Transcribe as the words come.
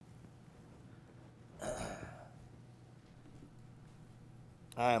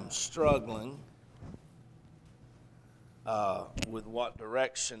I am struggling with what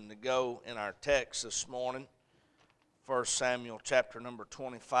direction to go in our text this morning. 1 Samuel chapter number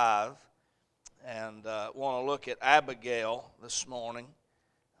 25. And want to look at Abigail this morning.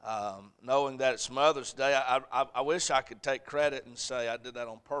 Knowing that it's Mother's Day, I wish I could take credit and say I did that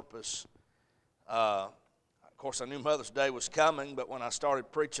on purpose. Of course, I knew Mother's Day was coming, but when I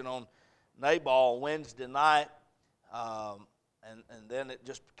started preaching on Nabal Wednesday night, and then it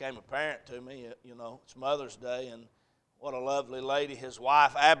just became apparent to me, it's Mother's Day, and what a lovely lady his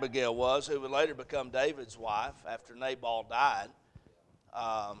wife Abigail was, who would later become David's wife after Nabal died.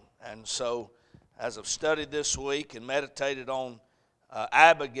 And so, as I've studied this week and meditated on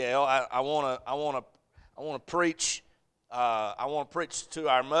Abigail, I want to preach. I want to preach to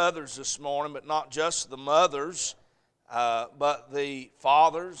our mothers this morning, but not just the mothers, but the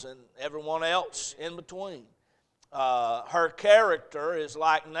fathers and everyone else in between. Her character is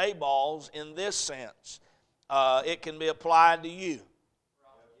like Nabal's in this sense. It can be applied to you.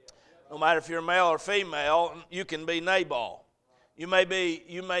 No matter if you're male or female, you can be Nabal. You may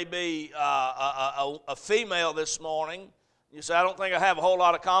be a female this morning. You say, I don't think I have a whole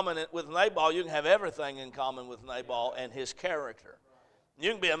lot of common with Nabal. You can have everything in common with Nabal and his character.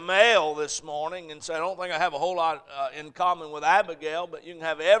 You can be a male this morning and say, I don't think I have a whole lot in common with Abigail, but you can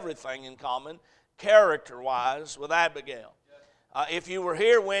have everything in common character-wise with Abigail. If you were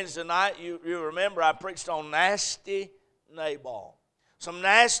here Wednesday night, you remember I preached on nasty Nabal. Some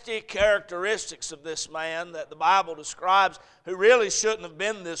nasty characteristics of this man that the Bible describes, who really shouldn't have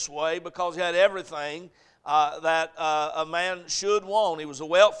been this way because he had everything that a man should want. He was a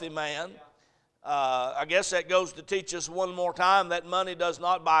wealthy man. I guess that goes to teach us one more time that money does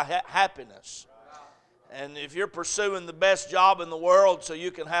not buy happiness. And if you're pursuing the best job in the world so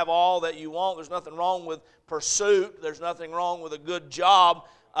you can have all that you want, there's nothing wrong with pursuit. There's nothing wrong with a good job.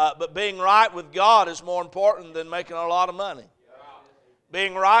 But being right with God is more important than making a lot of money.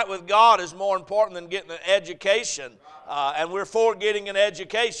 Being right with God is more important than getting an education. And we're for getting an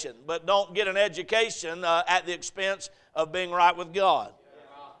education. But don't get an education at the expense of being right with God.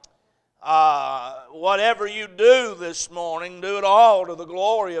 Whatever you do this morning, do it all to the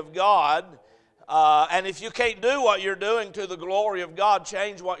glory of God. And if you can't do what you're doing to the glory of God,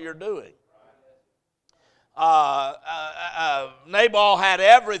 change what you're doing. Nabal had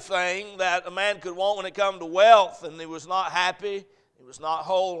everything that a man could want when it comes to wealth, and he was not happy. He was not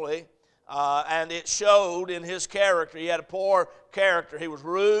holy, and it showed in his character. He had a poor character. He was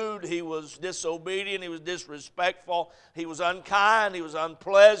rude. He was disobedient. He was disrespectful. He was unkind. He was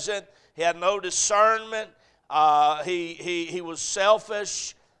unpleasant. He had no discernment. He was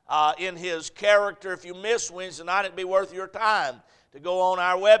selfish in his character. If you missed Wednesday night, it'd be worth your time to go on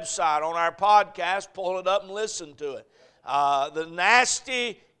our website, on our podcast, pull it up and listen to it. The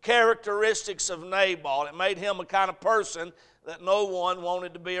nasty characteristics of Nabal. It made him a kind of person that no one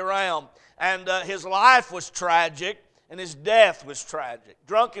wanted to be around. And his life was tragic, and his death was tragic.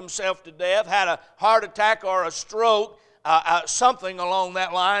 Drunk himself to death, had a heart attack or a stroke, something along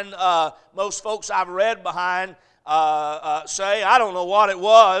that line. Most folks I've read behind say, I don't know what it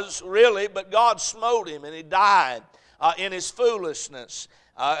was really, but God smote him and he died in his foolishness.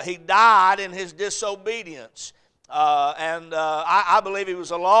 He died in his disobedience. And I believe he was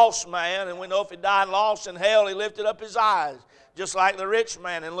a lost man, and we know if he died lost in hell, he lifted up his eyes, just like the rich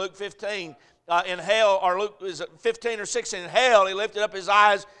man in Luke 15 in hell, or Luke is it 15 or 16 in hell, he lifted up his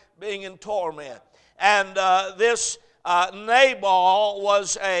eyes being in torment. And this Nabal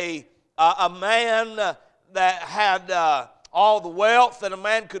was a man that had all the wealth that a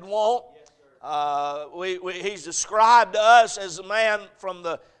man could want. He's described to us as a man from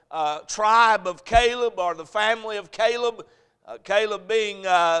the tribe of Caleb, or the family of Caleb. Caleb being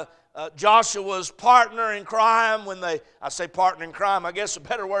Joshua's partner in crime. I say partner in crime, I guess a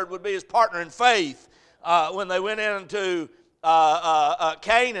better word would be his partner in faith. When they went into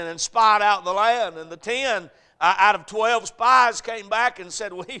Canaan and spied out the land, and the 10 out of 12 spies came back and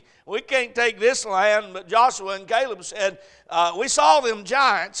said, we can't take this land. But Joshua and Caleb said, we saw them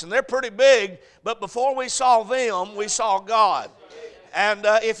giants, and they're pretty big, but before we saw them, we saw God. And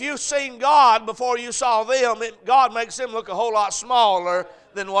if you've seen God before you saw them, God makes them look a whole lot smaller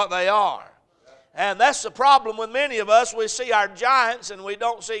than what they are. And that's the problem with many of us. We see our giants and we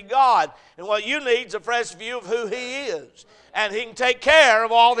don't see God. And what you need is a fresh view of who He is. And He can take care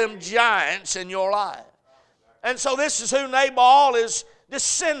of all them giants in your life. And so this is who Nabal is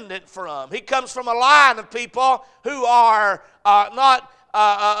descendant from. He comes from a line of people who are not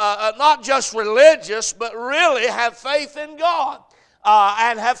just religious, but really have faith in God.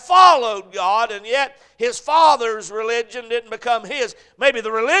 and have followed God, and yet his father's religion didn't become his. Maybe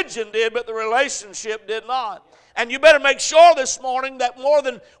the religion did, but the relationship did not. And you better make sure this morning that more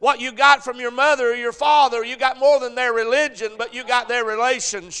than what you got from your mother or your father, you got more than their religion, but you got their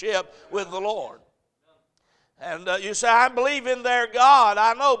relationship with the Lord. And you say, I believe in their God.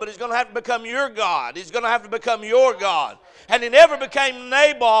 I know, but he's going to have to become your God. He's going to have to become your God. And he never became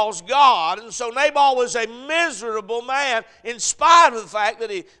Nabal's God. And so Nabal was a miserable man in spite of the fact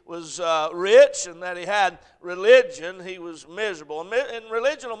that he was rich and that he had religion. He was miserable. And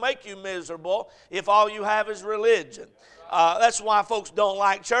religion will make you miserable if all you have is religion. That's why folks don't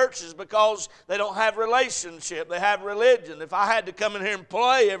like churches, because they don't have relationship. They have religion. If I had to come in here and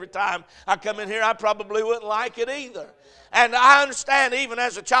play every time I come in here, I probably wouldn't like it either. And I understand, even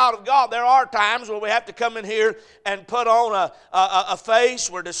as a child of God, there are times where we have to come in here and put on a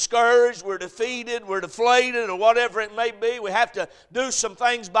face. We're discouraged, we're defeated, we're deflated, or whatever it may be. We have to do some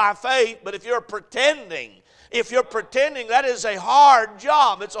things by faith. But if you're pretending, that is a hard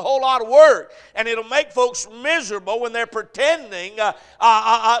job. It's a whole lot of work. And it'll make folks miserable when they're pretending to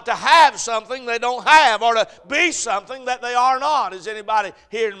have something they don't have, or to be something that they are not. Is anybody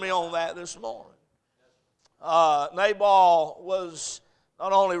hearing me on that this morning? Nabal was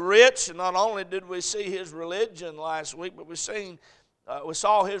not only rich, and not only did we see his religion last week, but we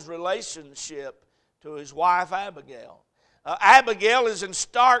saw his relationship to his wife Abigail. Abigail is in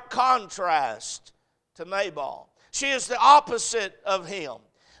stark contrast to Nabal. She is the opposite of him.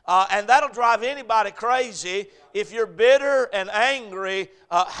 And that'll drive anybody crazy. If you're bitter and angry,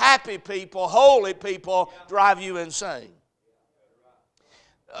 happy people, holy people drive you insane.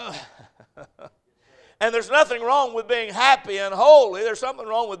 And there's nothing wrong with being happy and holy. There's something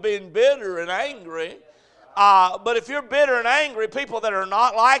wrong with being bitter and angry. But if you're bitter and angry, people that are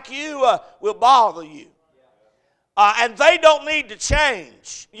not like you will bother you. And they don't need to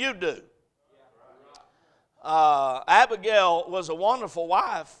change. You do. Abigail was a wonderful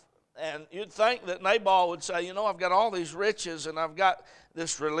wife, and you'd think that Nabal would say, I've got all these riches, and I've got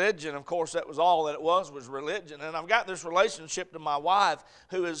this religion. Of course, that was all that it was religion. And I've got this relationship to my wife,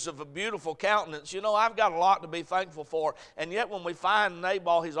 who is of a beautiful countenance. I've got a lot to be thankful for. And yet when we find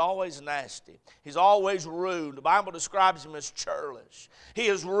Nabal, he's always nasty. He's always rude. The Bible describes him as churlish. He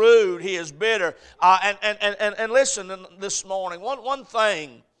is rude. He is bitter. And listen this morning, one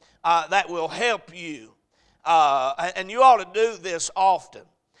thing that will help you, and you ought to do this often.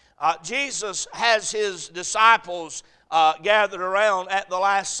 Jesus has his disciples gathered around at the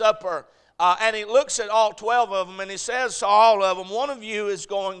Last Supper, and he looks at all 12 of them, and he says to all of them, one of you is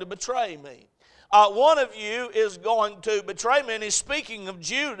going to betray me. One of you is going to betray me. And he's speaking of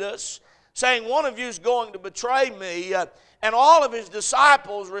Judas, saying one of you is going to betray me. And all of his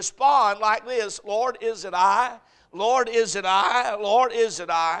disciples respond like this: Lord, is it I? Lord, is it I? Lord, is it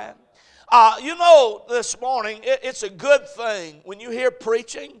I? This morning, it's a good thing when you hear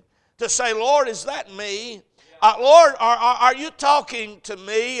preaching to say, Lord, is that me? Lord, are you talking to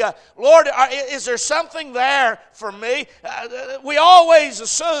me? Lord, is there something there for me? We always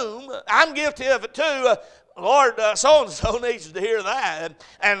assume, I'm guilty of it too, Lord, so-and-so needs to hear that,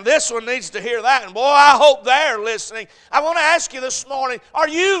 and this one needs to hear that, and boy, I hope they're listening. I want to ask you this morning, are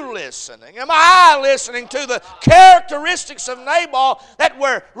you listening? Am I listening to the characteristics of Nabal that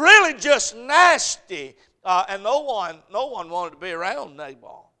were really just nasty? And no one wanted to be around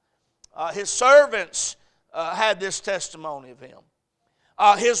Nabal. His servants had this testimony of him.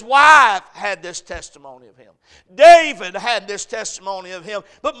 His wife had this testimony of him. David had this testimony of him.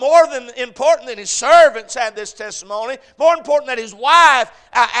 But more than important that his servants had this testimony, more important that his wife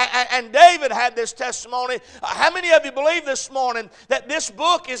and David had this testimony. How many of you believe this morning that this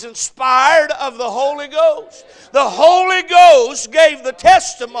book is inspired of the Holy Ghost? The Holy Ghost gave the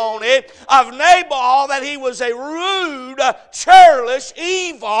testimony of Nabal that he was a rude, churlish,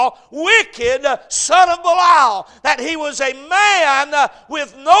 evil, wicked son of Belial. That he was a man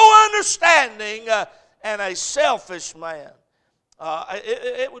with no understanding and a selfish man.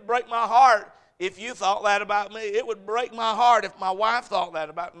 It would break my heart if you thought that about me. It would break my heart if my wife thought that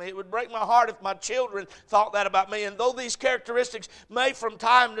about me. It would break my heart if my children thought that about me. And though these characteristics may from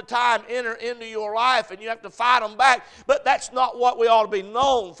time to time enter into your life and you have to fight them back, but that's not what we ought to be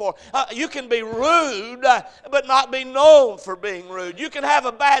known for. You can be rude, but not be known for being rude. You can have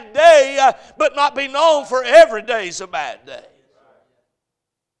a bad day, but not be known for every day's a bad day.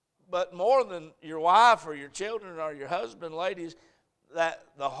 But more than your wife or your children or your husband, ladies, that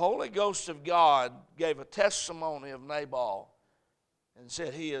the Holy Ghost of God gave a testimony of Nabal and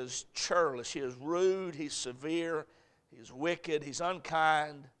said he is churlish, he is rude, he's severe, he's wicked, he's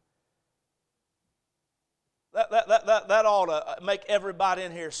unkind. That ought to make everybody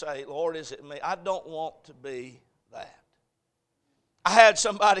in here say, Lord, is it me? I don't want to be that. I had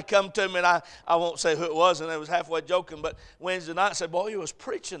somebody come to me, and I won't say who it was, and they was halfway joking, but Wednesday night said, boy, you was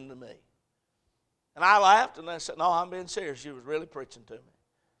preaching to me. And I laughed, and I said, no, I'm being serious. You was really preaching to me.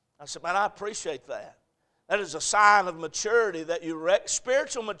 I said, man, I appreciate that. That is a sign of maturity, that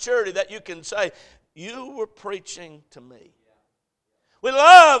spiritual maturity, that you can say, you were preaching to me. We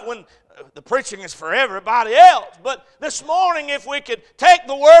love when the preaching is for everybody else. But this morning, if we could take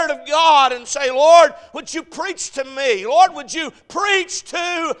the Word of God and say, Lord, would you preach to me? Lord, would you preach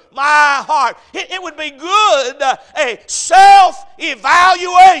to my heart? It would be good, a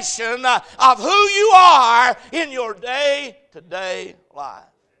self-evaluation of who you are in your day-to-day life.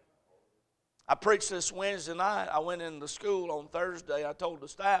 I preached this Wednesday night. I went into school on Thursday. I told the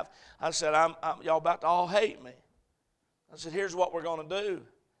staff, I said, y'all about to all hate me. I said, here's what we're going to do.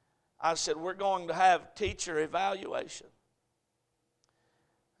 I said, we're going to have teacher evaluation.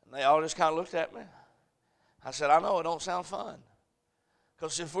 And they all just kind of looked at me. I said, I know it don't sound fun.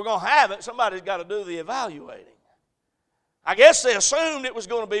 Because if we're going to have it, somebody's got to do the evaluating. I guess they assumed it was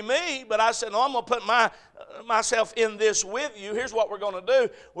going to be me, but I said, no, I'm going to put myself in this with you. Here's what we're going to do.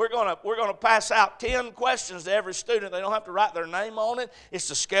 We're going to pass out 10 questions to every student. They don't have to write their name on it. It's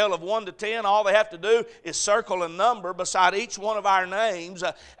a scale of 1 to 10. All they have to do is circle a number beside each one of our names,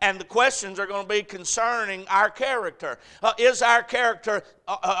 and the questions are going to be concerning our character. Is our character,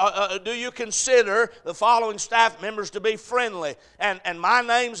 do you consider the following staff members to be friendly? And my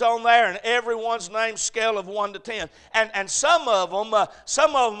name's on there, and everyone's name, scale of 1 to 10. And some of them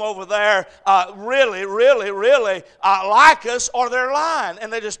over there really like us, or they're lying.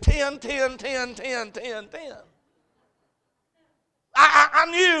 And they just 10. I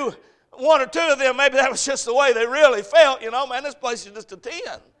knew one or two of them, maybe that was just the way they really felt. Man, this place is just a 10.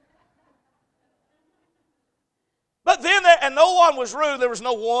 But then, and no one was rude. There was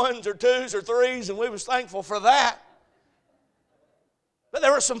no 1s or 2s or 3s, and we was thankful for that. But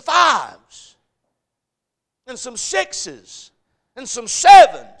there were some 5s. And some 6s and some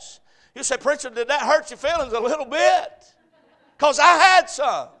 7s. You say, preacher, did that hurt your feelings a little bit? Because I had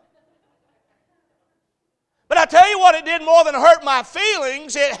some. But I tell you what, it did more than hurt my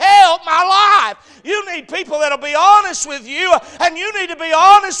feelings. It helped my life. You need people that will be honest with you, and you need to be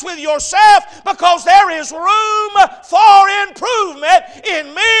honest with yourself, because there is room for improvement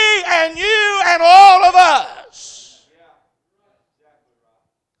in me and you and all of us.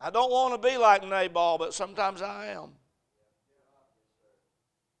 I don't want to be like Nabal, but sometimes I am.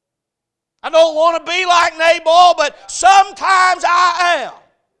 I don't want to be like Nabal, but sometimes I am.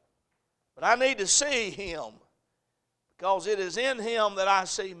 But I need to see him, because it is in him that I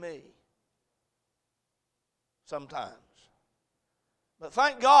see me. Sometimes. But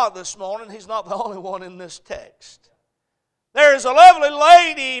thank God this morning, he's not the only one in this text. There is a lovely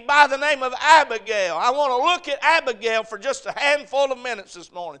lady by the name of Abigail. I want to look at Abigail for just a handful of minutes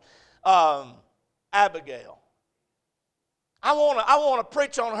this morning. Abigail. I want to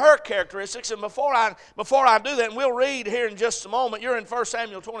preach on her characteristics, and before I do that, and we'll read here in just a moment. You're in 1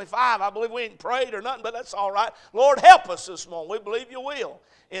 Samuel 25. I believe we ain't prayed or nothing, but that's all right. Lord, help us this morning. We believe you will.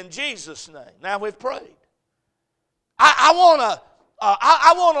 In Jesus' name. Now we've prayed. I want to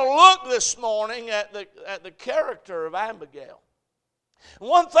look this morning at the character of Abigail.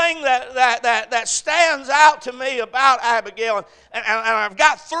 One thing that stands out to me about Abigail, and I've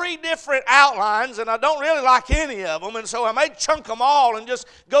got 3 different outlines, and I don't really like any of them, and so I may chunk them all and just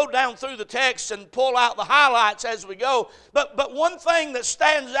go down through the text and pull out the highlights as we go. But one thing that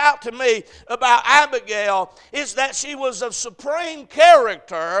stands out to me about Abigail is that she was of supreme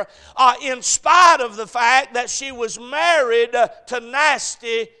character in spite of the fact that she was married to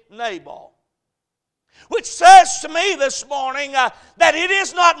nasty Nabal. Which says to me this morning that it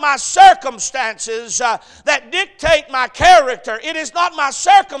is not my circumstances that dictate my character. It is not my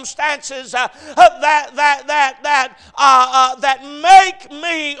circumstances that make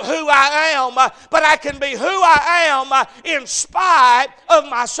me who I am, but I can be who I am in spite of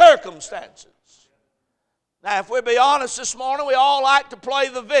my circumstances. Now, if we be honest this morning, we all like to play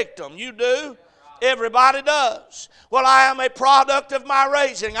the victim. You do. Everybody does. Well, I am a product of my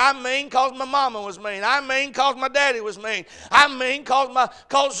raising. I'm mean because my mama was mean. I'm mean because my daddy was mean. I'm mean because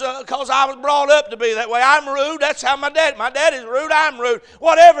I was brought up to be that way. I'm rude. That's how my daddy's rude. I'm rude.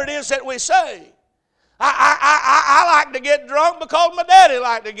 Whatever it is that we say. I like to get drunk because my daddy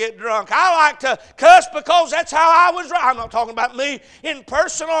liked to get drunk. I like to cuss because that's how I was raised. I'm not talking about me in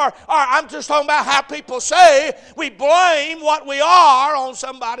person, or I'm just talking about how people say we blame what we are on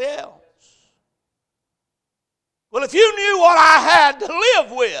somebody else. Well, if you knew what I had to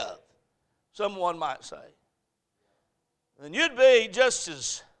live with, someone might say. And you'd be just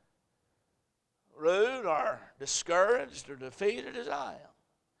as rude or discouraged or defeated as I am.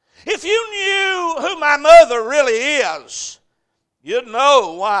 If you knew who my mother really is, you'd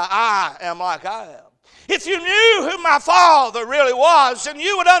know why I am like I am. If you knew who my father really was, then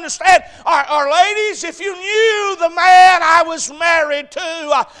you would understand. Or ladies, if you knew the man I was married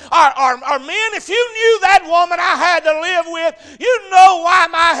to, or men, if you knew that woman I had to live with, you'd know why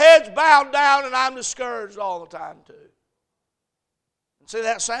my head's bowed down and I'm discouraged all the time too. And see,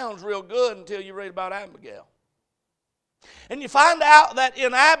 that sounds real good until you read about Abigail. And you find out that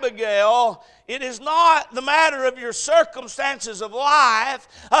in Abigail, it is not the matter of your circumstances of life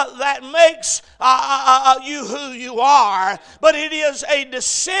that makes you who you are, but it is a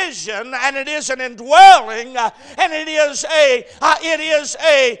decision, and it is an indwelling, and it is a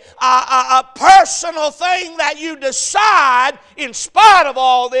personal thing that you decide. In spite of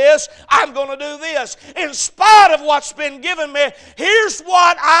all this, I'm going to do this. In spite of what's been given me, here's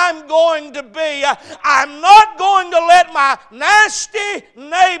what I'm going to be. I'm not going to let my nasty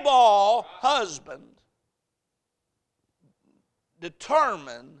Nabal husband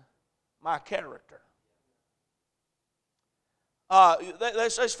determine my character.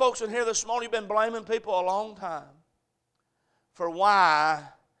 There's folks in here this morning, you've been blaming people a long time for why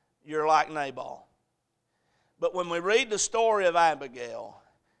you're like Nabal. But when we read the story of Abigail,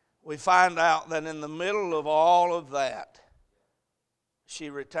 we find out that in the middle of all of that,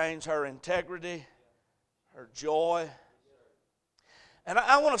 she retains her integrity, her joy. And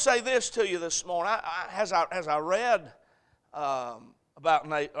I want to say this to you this morning. As I read about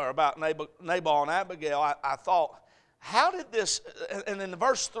Nabal and Abigail, I thought, how did this, and in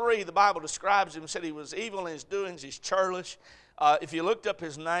verse 3, the Bible describes him, said he was evil in his doings, he's churlish. If you looked up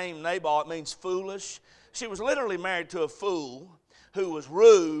his name, Nabal, it means foolish. She was literally married to a fool who was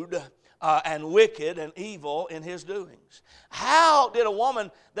rude and wicked and evil in his doings. How did a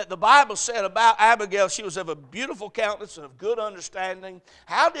woman that the Bible said about Abigail, she was of a beautiful countenance and of good understanding,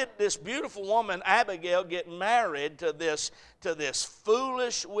 how did this beautiful woman Abigail get married to this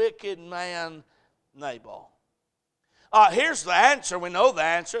foolish, wicked man Nabal? Here's the answer. We know the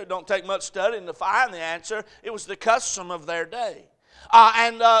answer. It don't take much studying to find the answer. It was the custom of their day.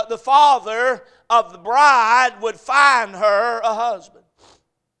 And the father of the bride would find her a husband.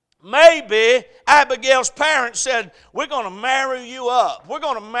 Maybe Abigail's parents said, we're going to marry you up. We're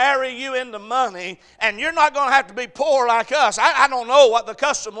going to marry you into money, and you're not going to have to be poor like us. I don't know what the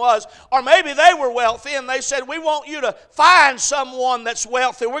custom was. Or maybe they were wealthy, and they said, we want you to find someone that's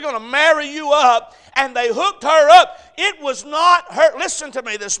wealthy. We're going to marry you up. And they hooked her up. It was not her. Listen to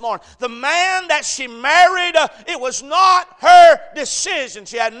me this morning. The man that she married, it was not her decision.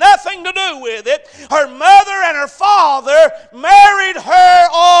 She had nothing to do with it. Her mother and her father married her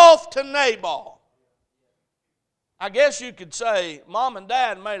off to Nabal. I guess you could say mom and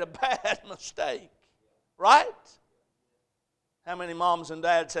dad made a bad mistake, right? How many moms and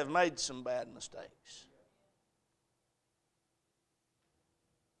dads have made some bad mistakes?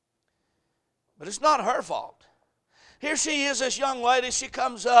 But it's not her fault. Here she is, this young lady. She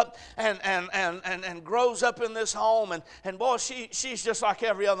comes up and grows up in this home. And boy, she's just like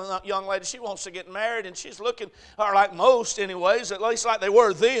every other young lady. She wants to get married, and she's looking, or like most anyways, at least like they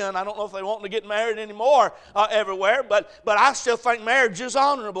were then. I don't know if they want to get married anymore everywhere. But I still think marriage is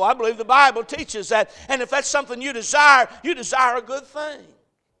honorable. I believe the Bible teaches that. And if that's something you desire a good thing.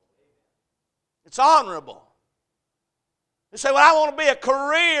 It's honorable. You say, well, I want to be a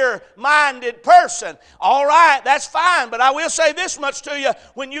career-minded person. All right, that's fine, but I will say this much to you.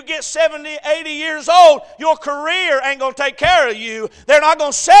 When you get 70, 80 years old, your career ain't going to take care of you. They're not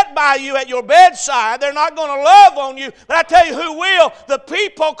going to sit by you at your bedside. They're not going to love on you. But I tell you who will, the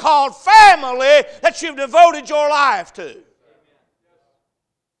people called family that you've devoted your life to.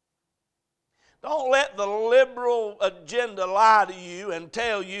 Don't let the liberal agenda lie to you and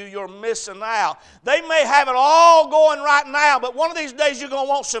tell you you're missing out. They may have it all going right now, but one of these days you're going to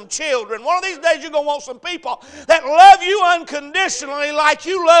want some children. One of these days you're going to want some people that love you unconditionally like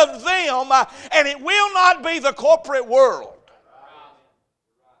you loved them, and it will not be the corporate world.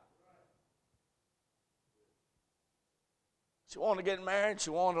 She wanted to get married.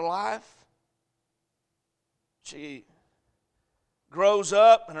 She wanted a life. She grows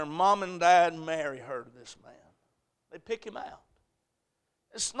up, and her mom and dad marry her to this man. They pick him out.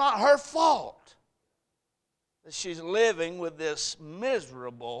 It's not her fault that she's living with this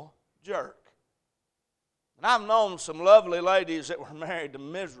miserable jerk. And I've known some lovely ladies that were married to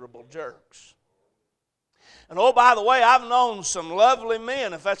miserable jerks. And oh, by the way, I've known some lovely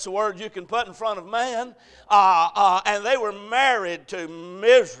men, if that's a word you can put in front of man, and they were married to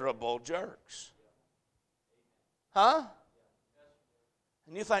miserable jerks. Huh?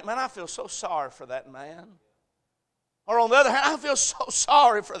 And you think, man, I feel so sorry for that man. Or on the other hand, I feel so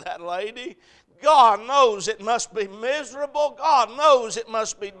sorry for that lady. God knows it must be miserable. God knows it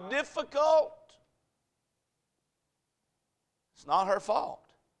must be difficult. It's not her fault.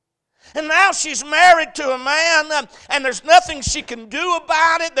 And now she's married to a man, and there's nothing she can do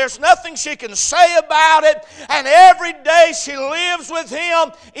about it. There's nothing she can say about it. And every day she lives with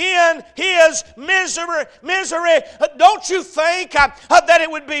him in his misery. Don't you think that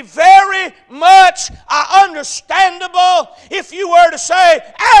it would be very much understandable if you were to say,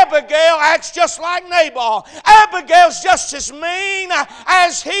 Abigail acts just like Nabal. Abigail's just as mean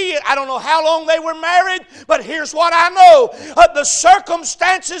as he. I don't know how long they were married, but here's what I know. The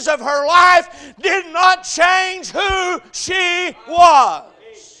circumstances of her life did not change who she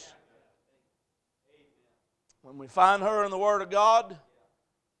was. When we find her in the Word of God,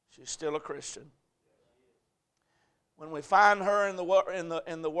 she's still a Christian. When we find her in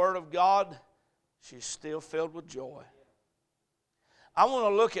the Word of God, she's still filled with joy. I want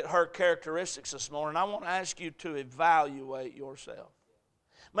to look at her characteristics this morning. I want to ask you to evaluate yourself.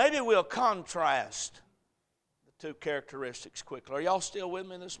 Maybe we'll contrast the two characteristics quickly. Are y'all still with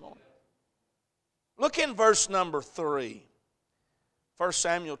me this morning? Look in verse number 3. 1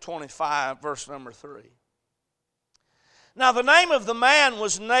 Samuel 25, verse number 3. Now the name of the man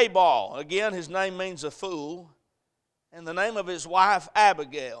was Nabal. Again, his name means a fool. And the name of his wife,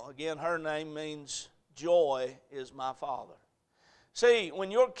 Abigail. Again, her name means joy is my father. See, when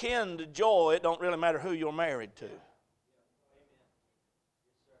you're kin to joy, it don't really matter who you're married to.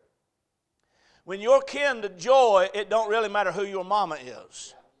 When you're kin to joy, it don't really matter who your mama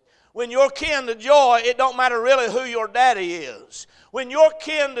is. When you're kin to joy, it don't matter really who your daddy is. When you're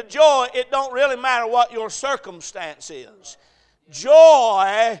kin to joy, it don't really matter what your circumstance is.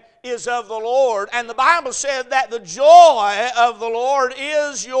 Joy is of the Lord. And the Bible said that the joy of the Lord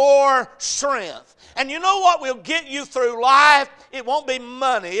is your strength. And you know what will get you through life? It won't be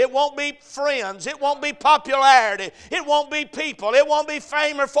money. It won't be friends. It won't be popularity. It won't be people. It won't be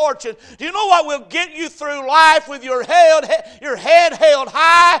fame or fortune. Do you know what will get you through life with your head held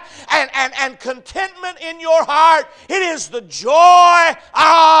high and contentment in your heart? It is the joy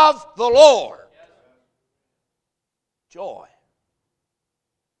of the Lord. Joy.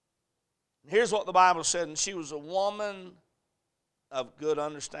 Here's what the Bible said, and she was a woman of good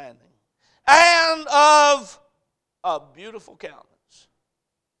understanding and of a beautiful countenance.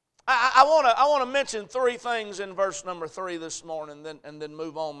 I want to mention three things in verse number 3 this morning, and then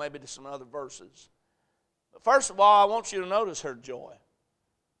move on maybe to some other verses. But first of all, I want you to notice her joy.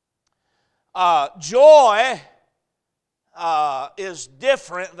 Joy is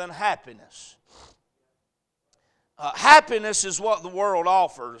different than happiness. Happiness is what the world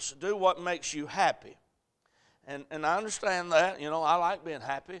offers. Do what makes you happy. And I understand that. You know, I like being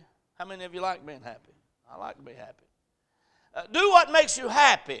happy. How many of you like being happy? I like to be happy. Do what makes you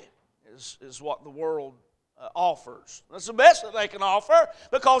happy is what the world offers. That's the best that they can offer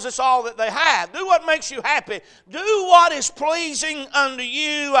because it's all that they have. Do what makes you happy. Do what is pleasing unto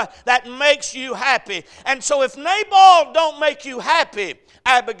you that makes you happy. And so if Nabal don't make you happy,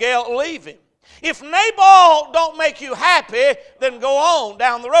 Abigail, leave him. If Nabal don't make you happy, then go on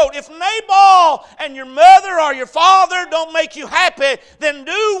down the road. If Nabal and your mother or your father don't make you happy, then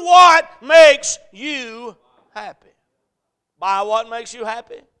do what makes you happy. Buy what makes you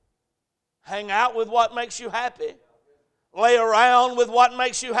happy. Hang out with what makes you happy. Lay around with what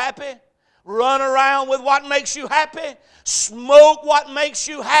makes you happy. Run around with what makes you happy. Smoke what makes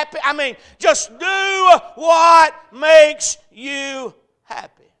you happy. I mean, just do what makes you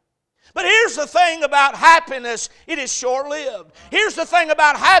happy. But here's the thing about happiness, it is short-lived. Here's the thing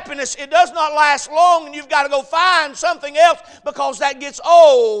about happiness, it does not last long, and you've got to go find something else because that gets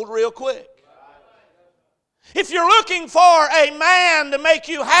old real quick. If you're looking for a man to make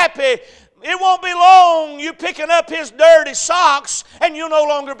you happy, it won't be long you picking up his dirty socks and you'll no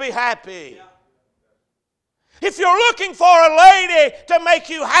longer be happy. If you're looking for a lady to make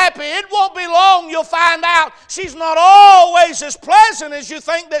you happy, it won't be long you'll find out she's not always as pleasant as you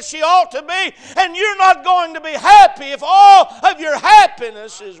think that she ought to be, and you're not going to be happy if all of your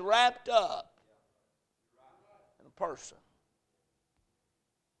happiness is wrapped up in a person.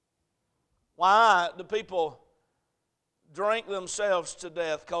 Why do people drink themselves to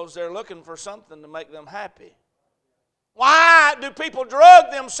death? Because they're looking for something to make them happy. Why do people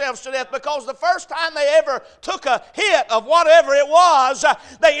drug themselves to death? Because the first time they ever took a hit of whatever it was,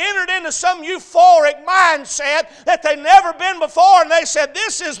 they entered into some euphoric mindset that they'd never been before, and they said,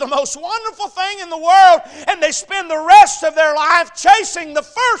 this is the most wonderful thing in the world, and they spend the rest of their life chasing the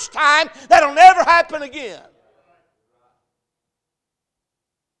first time that'll never happen again.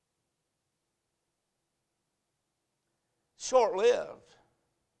 short-lived.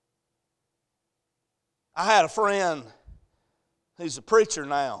 I had a friend, he's a preacher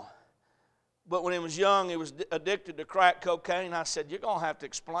now, but when he was young, he was addicted to crack cocaine. I said, you're going to have to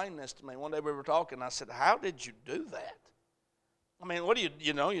explain this to me. One day we were talking, I said, how did you do that? I mean, what do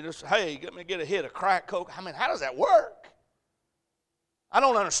you just, hey, let me get a hit of crack coke. I mean, how does that work? I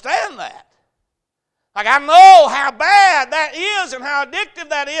don't understand that. Like, I know how bad that is and how addictive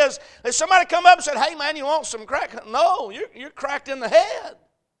that is. If somebody come up and said, hey, man, you want some crack? No, you're cracked in the head.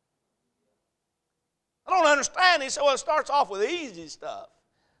 I don't understand. He said, well, it starts off with easy stuff.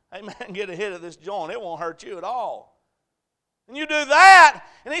 Hey, man, get a hit of this joint. It won't hurt you at all. And you do that,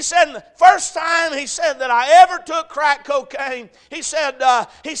 and he said, the first time he said that I ever took crack cocaine, he said,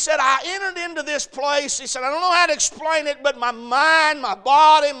 I entered into this place. He said, I don't know how to explain it, but my mind, my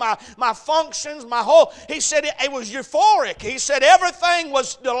body, my functions, my whole, he said it was euphoric. He said everything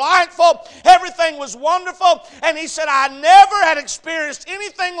was delightful, everything was wonderful, and he said I never had experienced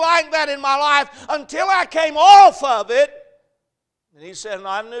anything like that in my life until I came off of it. And he said, and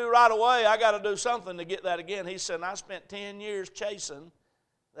I knew right away I got to do something to get that again. He said, and I spent 10 years chasing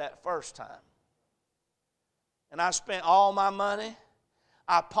that first time. And I spent all my money.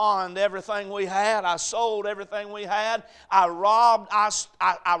 I pawned everything we had. I sold everything we had. I robbed. I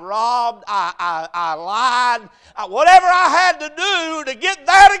lied. Whatever I had to do to get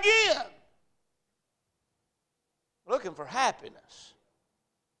that again. Looking for happiness.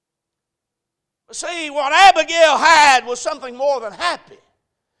 See, what Abigail had was something more than happy.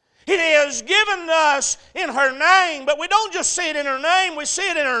 It is given us in her name, but we don't just see it in her name, we see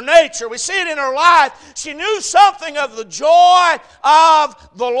it in her nature, we see it in her life. She knew something of the joy of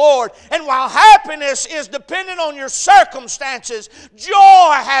the Lord. And while happiness is dependent on your circumstances,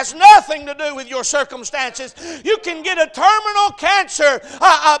 joy has nothing to do with your circumstances. You can get a terminal cancer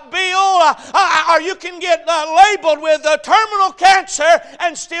bill, or you can get labeled with a terminal cancer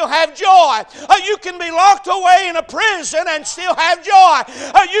and still have joy. You can be locked away in a prison and still have joy.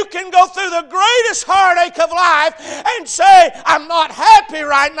 You can go through the greatest heartache of life and say, I'm not happy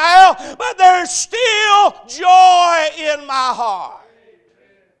right now, but there's still joy in my heart.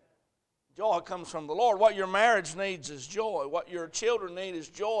 Joy comes from the Lord. What your marriage needs is joy. What your children need is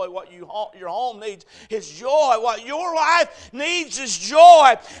joy. What your home needs is joy. What your life needs is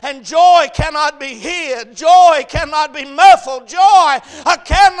joy. And joy cannot be hid. Joy cannot be muffled. Joy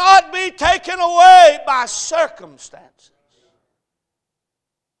cannot be taken away by circumstances.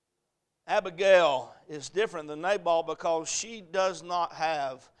 Abigail is different than Nabal because she does not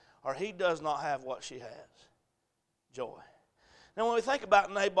have, or he does not have what she has. Joy. Now when we think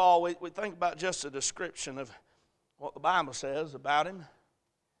about Nabal, we think about just a description of what the Bible says about him.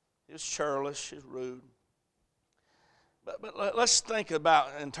 He's churlish, he's rude. But let's think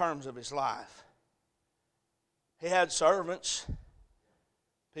about in terms of his life. He had servants,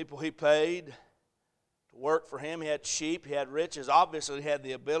 people he paid to work for him. He had sheep, he had riches. Obviously he had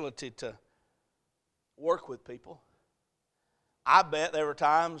the ability to work with people. I bet there were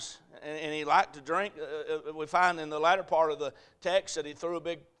times, and he liked to drink. We find in the latter part of the text that he threw a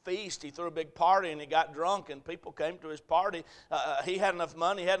big feast, he threw a big party, and he got drunk, and people came to his party. He had enough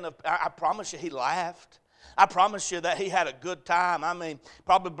money, he had enough. I promise you, he laughed. I promise you that he had a good time. I mean,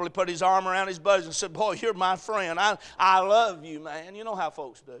 probably put his arm around his buddies and said, boy, you're my friend. I love you, man. You know how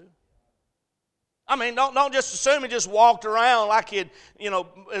folks do. I mean, don't just assume he just walked around like he'd,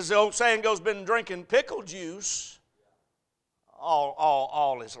 as the old saying goes, been drinking pickle juice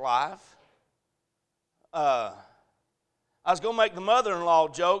all his life. I was going to make the mother-in-law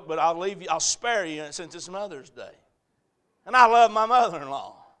joke, but I'll spare you since it's Mother's Day. And I love my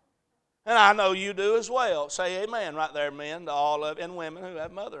mother-in-law. And I know you do as well. Say amen right there, men, to all of and women who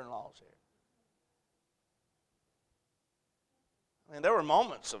have mother-in-laws here. I mean, there were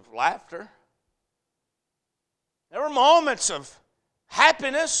moments of laughter. There were moments of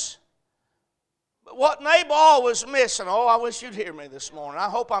happiness. But what Nabal was missing, I wish you'd hear me this morning. I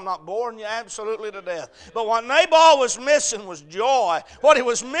hope I'm not boring you absolutely to death. But what Nabal was missing was joy. What he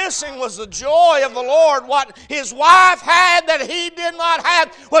was missing was the joy of the Lord. What his wife had that he did not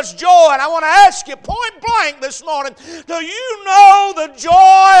have was joy. And I want to ask you point blank this morning, do you know the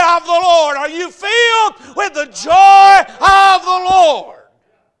joy of the Lord? Are you filled with the joy of the Lord?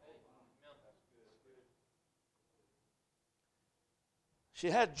 She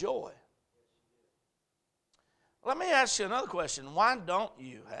had joy. Let me ask you another question. Why don't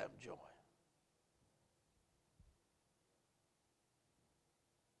you have joy?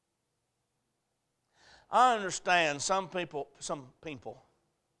 I understand some people,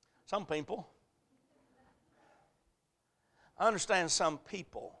 I understand some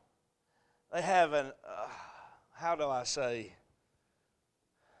people, they have how do I say,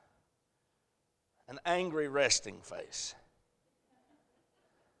 an angry resting face.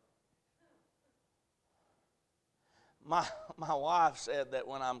 My wife said that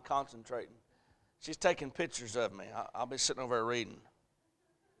when I'm concentrating, she's taking pictures of me. I'll be sitting over there reading.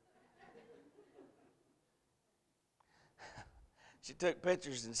 She took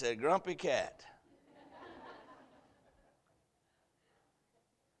pictures and said, "Grumpy cat."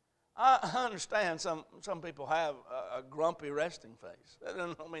 I understand some people have a grumpy resting face. That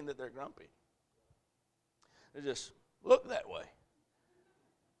doesn't mean that they're grumpy. They just look that way.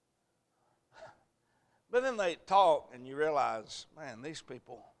 But then they talk and you realize, man, these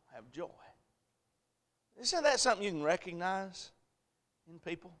people have joy. Isn't that something you can recognize in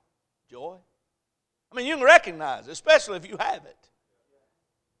people? Joy? I mean, you can recognize it, especially if you have it.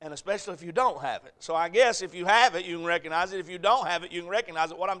 And especially if you don't have it. So I guess if you have it, you can recognize it. If you don't have it, you can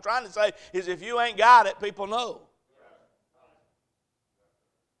recognize it. What I'm trying to say is if you ain't got it, people know.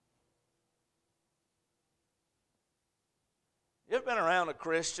 You ever been around a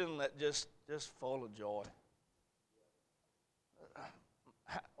Christian that just full of joy?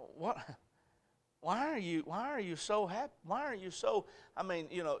 What? Why are you so happy? Why are you so? I mean,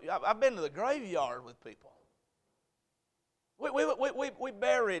 you know, I've been to the graveyard with people. We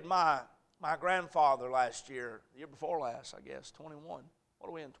buried my grandfather last year, the year before last, I guess, 21. What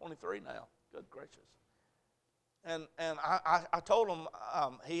are we in, 23 now? Good gracious. And I told him,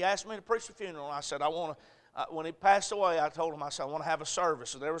 he asked me to preach the funeral, and I said, I want to, when he passed away, I told him, I said, I want to have a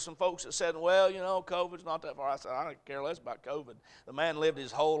service. And there were some folks that said, well, you know, COVID's not that far. I said, I don't care less about COVID. The man lived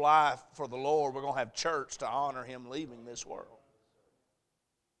his whole life for the Lord. We're going to have church to honor him leaving this world.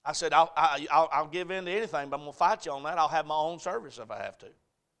 I said, I'll give in to anything, but I'm going to fight you on that. I'll have my own service if I have to.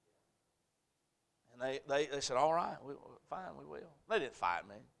 And they said, all right, fine, we will. They didn't fight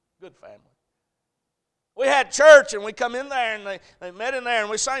me. Good family. We had church, and we come in there, and they met in there,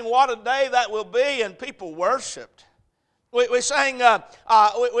 and we sang What a Day That Will Be, and people worshiped. We sang,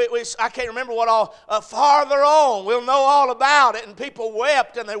 I can't remember what all, farther on, we'll know all about it. And people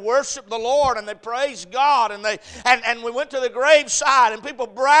wept and they worshiped the Lord and they praised God. And we went to the graveside and people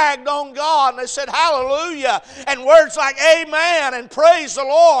bragged on God and they said hallelujah. And words like amen and praise the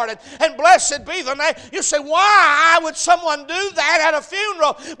Lord and blessed be the name. You say, why would someone do that at a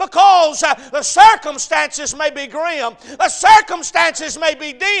funeral? Because the circumstances may be grim. The circumstances may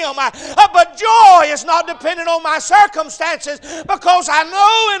be dim. But joy is not dependent on my circumstances. Because I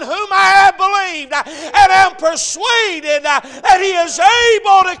know in whom I have believed and am persuaded that He is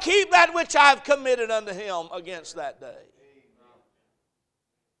able to keep that which I have committed unto Him against that day.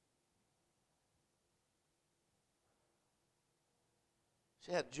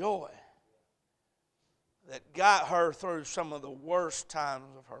 She had joy that got her through some of the worst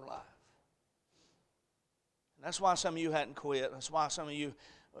times of her life. And that's why some of you hadn't quit. That's why some of you...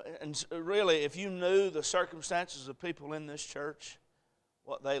 And really, if you knew the circumstances of people in this church,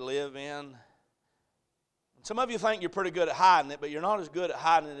 what they live in, some of you think you're pretty good at hiding it, but you're not as good at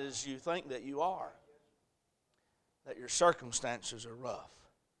hiding it as you think that you are. That your circumstances are rough.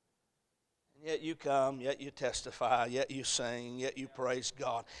 And yet you come, yet you testify, yet you sing, yet you praise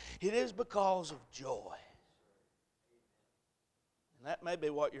God. It is because of joy. And that may be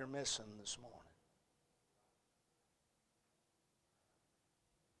what you're missing this morning.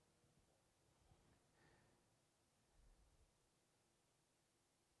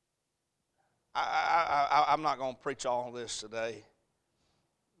 I'm not going to preach all this today.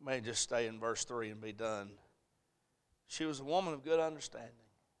 May just stay in verse 3 and be done. She was a woman of good understanding.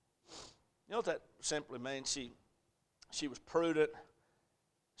 You know what that simply means? She was prudent.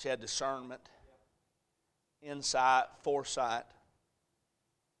 She had discernment, insight, foresight.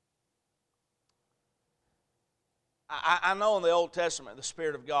 I know in the Old Testament the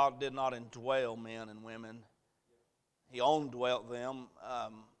Spirit of God did not indwell men and women. He indwelt them.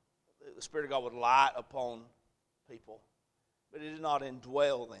 The Spirit of God would light upon people, but He did not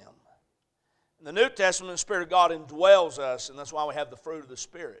indwell them. In the New Testament, the Spirit of God indwells us, and that's why we have the fruit of the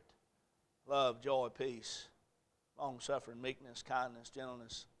Spirit. Love, joy, peace, long-suffering, meekness, kindness,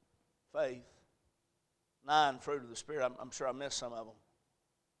 gentleness, faith. 9 fruit of the Spirit. I'm sure I missed some of them.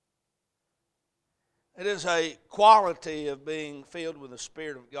 It is a quality of being filled with the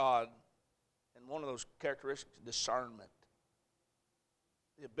Spirit of God, and one of those characteristics is discernment.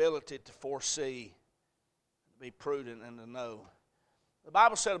 The ability to foresee, to be prudent, and to know. The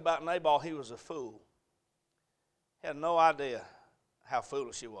Bible said about Nabal, he was a fool. He had no idea how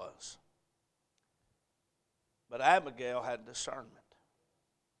foolish he was. But Abigail had discernment.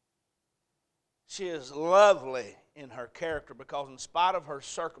 She is lovely in her character, because in spite of her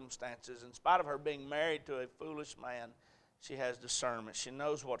circumstances, in spite of her being married to a foolish man, she has discernment. She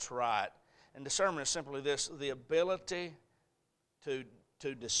knows what's right. And discernment is simply this: the ability to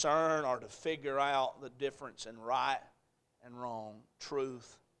discern or to figure out the difference in right and wrong,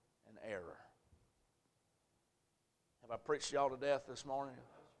 truth and error. Have I preached y'all to death this morning?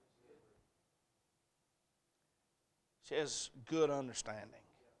 She has good understanding.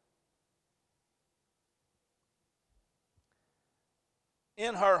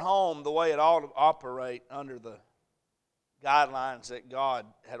 In her home, the way it ought to operate under the guidelines that God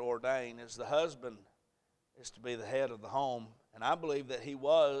had ordained is the husband is to be the head of the home. And I believe that he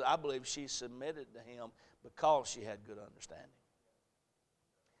was. I believe she submitted to him because she had good understanding.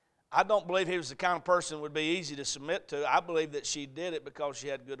 I don't believe he was the kind of person that would be easy to submit to. I believe that she did it because she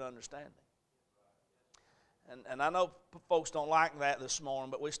had good understanding. And I know folks don't like that this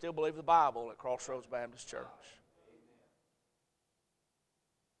morning, but we still believe the Bible at Crossroads Baptist Church.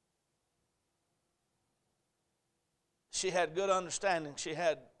 She had good understanding. She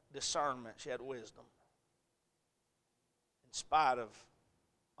had discernment. She had wisdom. In spite of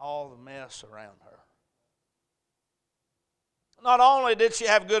all the mess around her. Not only did she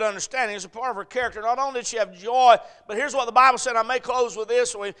have good understanding, as a part of her character, not only did she have joy, but here's what the Bible said. I may close with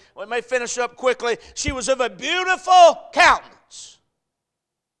this, we may finish up quickly. She was of a beautiful countenance.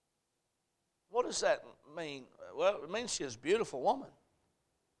 What does that mean? Well, it means she is a beautiful woman.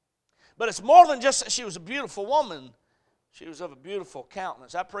 But it's more than just that she was a beautiful woman. She was of a beautiful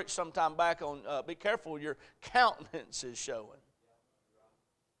countenance. I preached some time back on be careful your countenance is showing.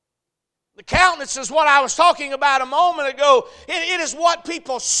 The countenance is what I was talking about a moment ago. It is what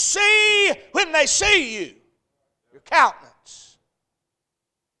people see when they see you. Your countenance.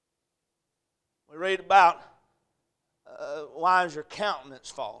 We read about why is your countenance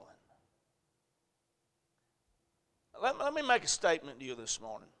fallen. Let me make a statement to you this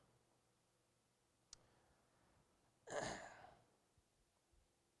morning.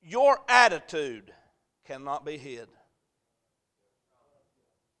 Your attitude cannot be hid.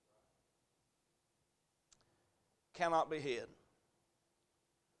 Cannot be hid.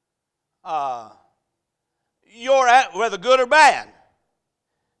 Whether good or bad,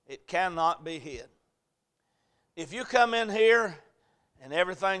 it cannot be hid. If you come in here and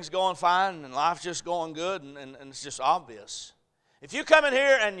everything's going fine and life's just going good and it's just obvious. If you come in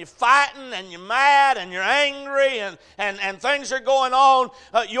here and you're fighting and you're mad and you're angry and things are going on,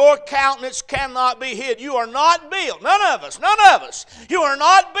 your countenance cannot be hid. You are not built, none of us, you are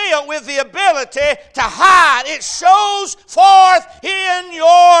not built with the ability to hide. It shows forth in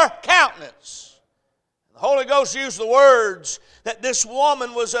your countenance. The Holy Ghost used the words that this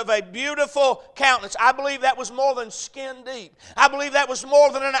woman was of a beautiful countenance. I believe that was more than skin deep. I believe that was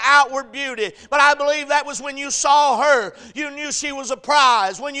more than an outward beauty. But I believe that was when you saw her, you knew she was a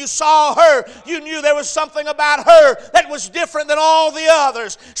prize. When you saw her, you knew there was something about her that was different than all the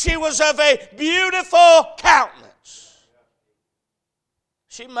others. She was of a beautiful countenance.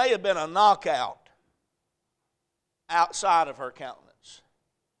 She may have been a knockout outside of her countenance.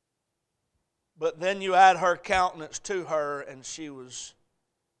 But then you add her countenance to her, and she was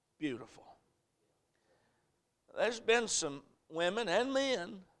beautiful. There's been some women and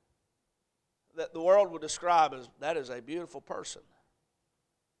men that the world would describe as that is a beautiful person.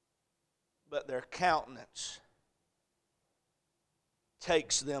 But their countenance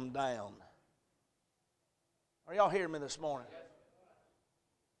takes them down. Are y'all hearing me this morning?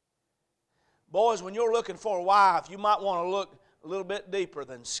 Boys, when you're looking for a wife, you might want to look a little bit deeper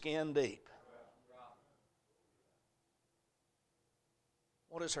than skin deep.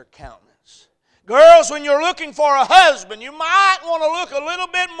 What is her countenance? Girls, when you're looking for a husband, you might want to look a little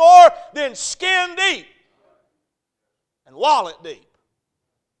bit more than skin deep and wallet deep.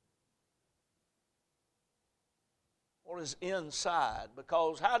 What is inside?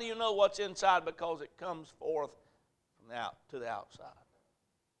 Because how do you know what's inside? Because it comes forth from to the outside.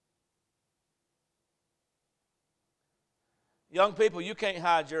 Young people, you can't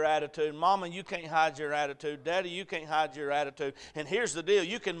hide your attitude. Mama, you can't hide your attitude. Daddy, you can't hide your attitude. And here's the deal.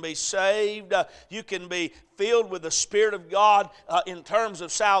 You can be saved. You can be filled with the Spirit of God in terms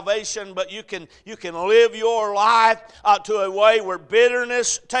of salvation, but you can live your life to a way where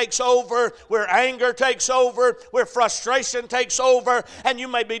bitterness takes over, where anger takes over, where frustration takes over, and you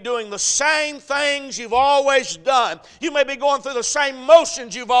may be doing the same things you've always done. You may be going through the same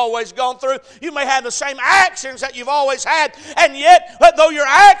motions you've always gone through. You may have the same actions that you've always had, and yet, though your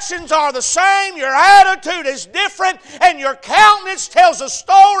actions are the same, your attitude is different, and your countenance tells a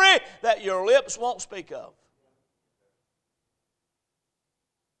story that your lips won't speak of.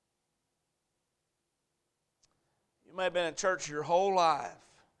 may have been in church your whole life,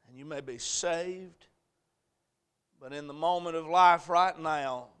 and you may be saved, but in the moment of life right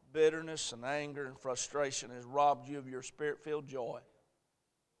now, bitterness and anger and frustration has robbed you of your Spirit-filled joy.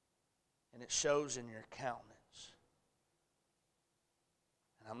 And it shows in your countenance.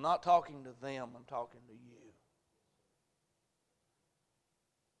 And I'm not talking to them, I'm talking to you.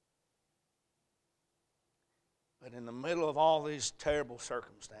 But in the middle of all these terrible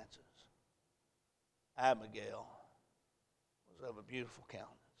circumstances, Abigail was of a beautiful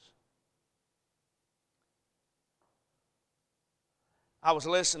countenance. I was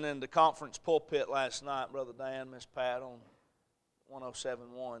listening to Conference Pulpit last night, Brother Dan, Miss Pat, on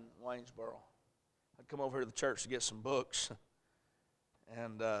 107.1 Waynesboro. I'd come over here to the church to get some books.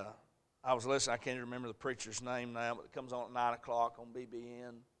 And I was listening. I can't even remember the preacher's name now, but it comes on at 9 o'clock on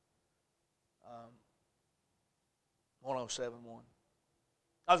BBN 107.1.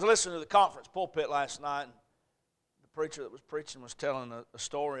 I was listening to the Conference Pulpit last night, and the preacher that was preaching was telling a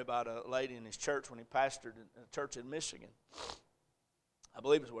story about a lady in his church when he pastored in a church in Michigan. I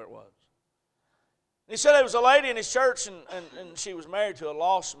believe is where it was. He said there was a lady in his church, and she was married to a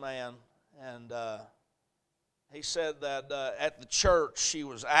lost man. And he said that at the church she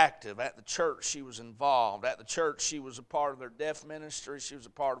was active. At the church she was involved. At the church she was a part of their deaf ministry. She was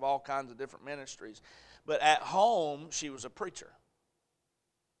a part of all kinds of different ministries. But at home she was a preacher.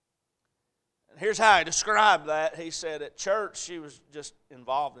 And here's how he described that. He said at church she was just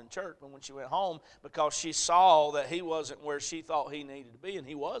involved in church, but when she went home, because she saw that he wasn't where she thought he needed to be, and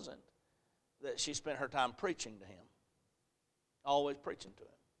he wasn't, that she spent her time preaching to him. Always preaching to him.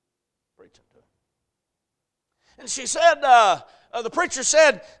 Preaching to him. And she said, the preacher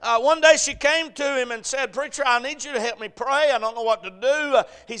said, one day she came to him and said, "Preacher, I need you to help me pray. I don't know what to do.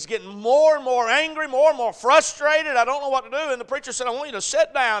 He's getting more and more angry, more and more frustrated. I don't know what to do." And the preacher said, "I want you to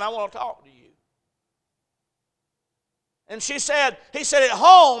sit down. I want to talk to you." And he said, at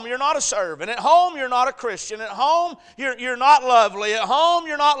home, you're not a servant. At home, you're not a Christian. At home, you're not lovely. At home,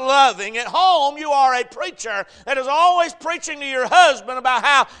 you're not loving. At home, you are a preacher that is always preaching to your husband about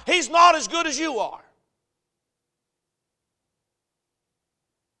how he's not as good as you are.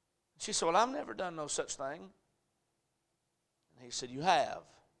 She said, "Well, I've never done no such thing." And he said, "You have.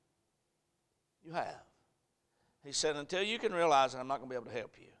 You have." He said, "Until you can realize that, I'm not going to be able to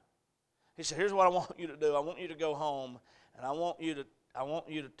help you." He said, "Here's what I want you to do. I want you to go home, and I want you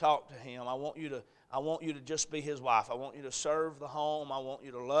to talk to him. I want you to just be his wife. I want you to serve the home. I want you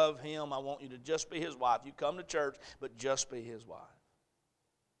to love him. I want you to just be his wife. You come to church, but just be his wife."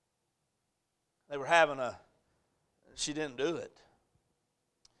 They were she didn't do it.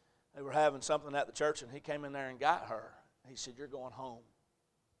 They were having something at the church, and he came in there and got her. He said, "You're going home."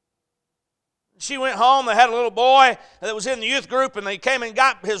 She went home. They had a little boy that was in the youth group, and they came and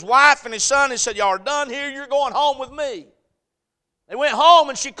got his wife and his son. He said, "Y'all are done here. You're going home with me." They went home,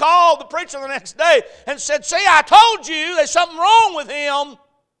 and she called the preacher the next day and said, "See, I told you there's something wrong with him.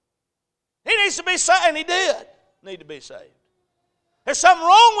 He needs to be saved." And he did need to be saved. "There's something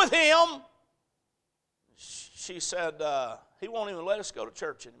wrong with him." She said, "He won't even let us go to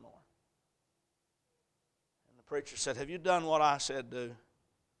church anymore." And the preacher said, "Have you done what I said do?"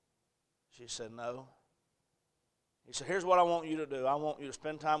 She said, "No." He said, "Here's what I want you to do. I want you to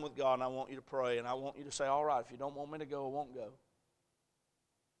spend time with God, and I want you to pray, and I want you to say, 'All right, if you don't want me to go, I won't go.'"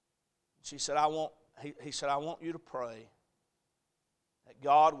 She said, he said, "I want you to pray that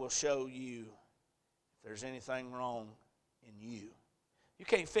God will show you if there's anything wrong in you. You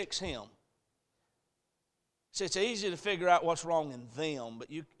can't fix him. See, it's easy to figure out what's wrong in them, but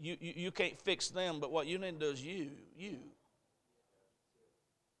you can't fix them, but what you need to do is you.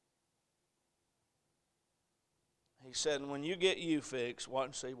 He said, "And when you get you fixed, watch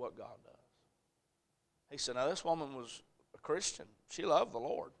and see what God does." He said, "Now this woman was a Christian. She loved the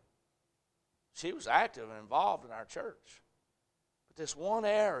Lord. She was active and involved in our church. But this one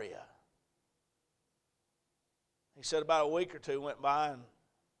area," he said, about a week or two went by, and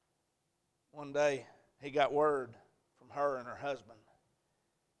one day he got word from her and her husband.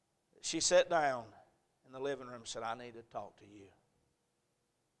 She sat down in the living room and said, "I need to talk to you."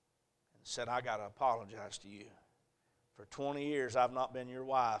 And said, "I got to apologize to you. For 20 years, I've not been your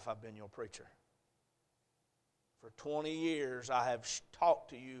wife, I've been your preacher. For 20 years, I have talked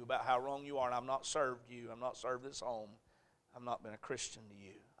to you about how wrong you are, and I've not served you. I've not served this home. I've not been a Christian to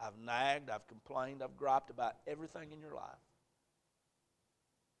you. I've nagged, I've complained, I've griped about everything in your life."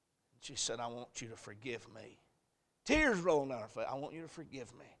 And she said, "I want you to forgive me." Tears rolling down her face. "I want you to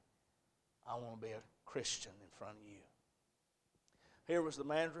forgive me. I want to be a Christian in front of you." Here was the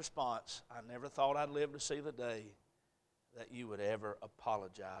man's response: "I never thought I'd live to see the day that you would ever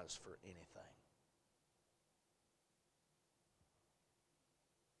apologize for anything."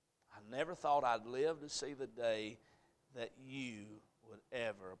 never thought I'd live to see the day that you would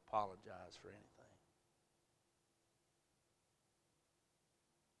ever apologize for anything.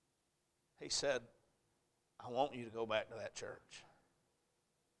 He said, I want you to go back to that church.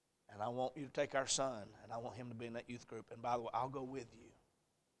 And I want you to take our son, and I want him to be in that youth group. And by the way, I'll go with you.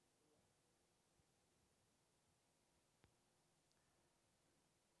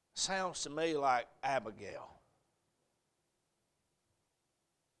 Sounds to me like Abigail.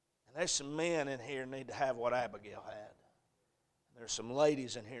 And there's some men in here need to have what Abigail had. There's some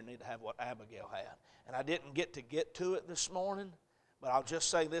ladies in here need to have what Abigail had. And I didn't get to it this morning, but I'll just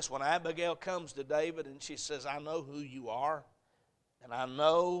say this. When Abigail comes to David and she says, I know who you are, and I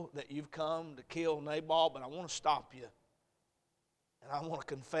know that you've come to kill Nabal, but I want to stop you. And I want to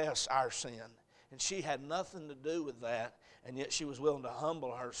confess our sin. And she had nothing to do with that, and yet she was willing to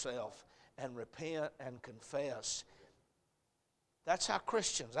humble herself and repent and confess. That's how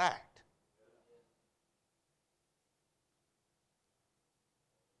Christians act.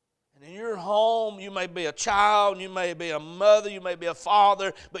 And in your home, you may be a child, you may be a mother, you may be a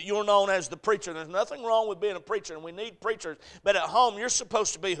father, but you're known as the preacher. There's nothing wrong with being a preacher, and we need preachers. But at home, you're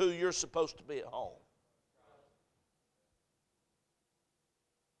supposed to be who you're supposed to be at home.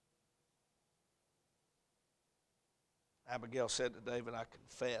 Abigail said to David, I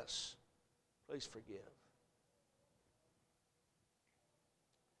confess. Please forgive.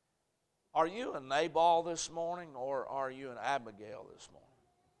 Are you a Nabal this morning, or are you an Abigail this morning?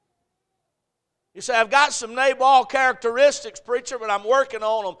 You say, I've got some Nabal characteristics, preacher, but I'm working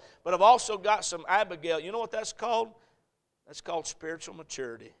on them. But I've also got some Abigail. You know what that's called? That's called spiritual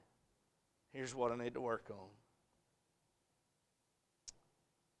maturity. Here's what I need to work on.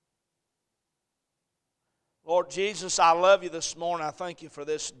 Lord Jesus, I love you this morning. I thank you for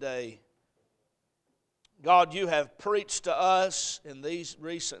this day. God, you have preached to us in these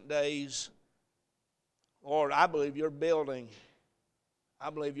recent days. Lord, I believe you're building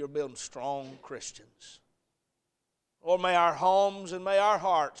strong Christians. Lord, may our homes and may our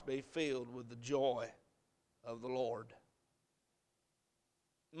hearts be filled with the joy of the Lord.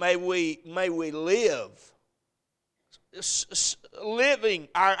 May we live,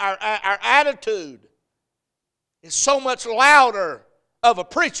 our attitude is so much louder of a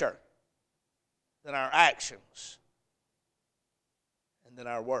preacher than our actions and than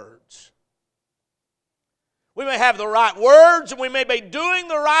our words. We may have the right words and we may be doing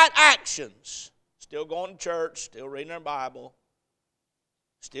the right actions. Still going to church, still reading our Bible,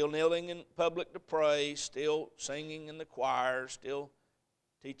 still kneeling in public to pray, still singing in the choir, still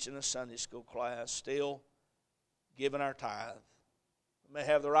teaching a Sunday school class, still giving our tithe. We may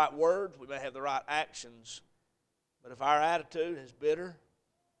have the right words, we may have the right actions, but if our attitude is bitter,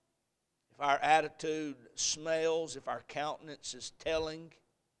 if our attitude smells, if our countenance is telling,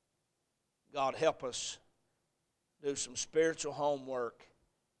 God help us do some spiritual homework.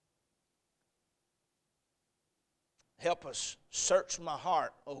 Help us search my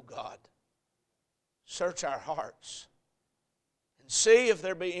heart, oh God. Search our hearts and see if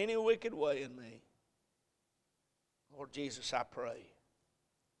there be any wicked way in me. Lord Jesus, I pray.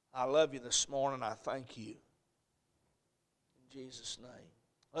 I love you this morning. I thank you. In Jesus' name.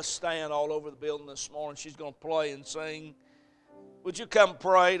 Let's stand all over the building this morning. She's going to play and sing. Would you come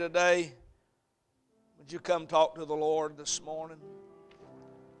pray today? Would you come talk to the Lord this morning?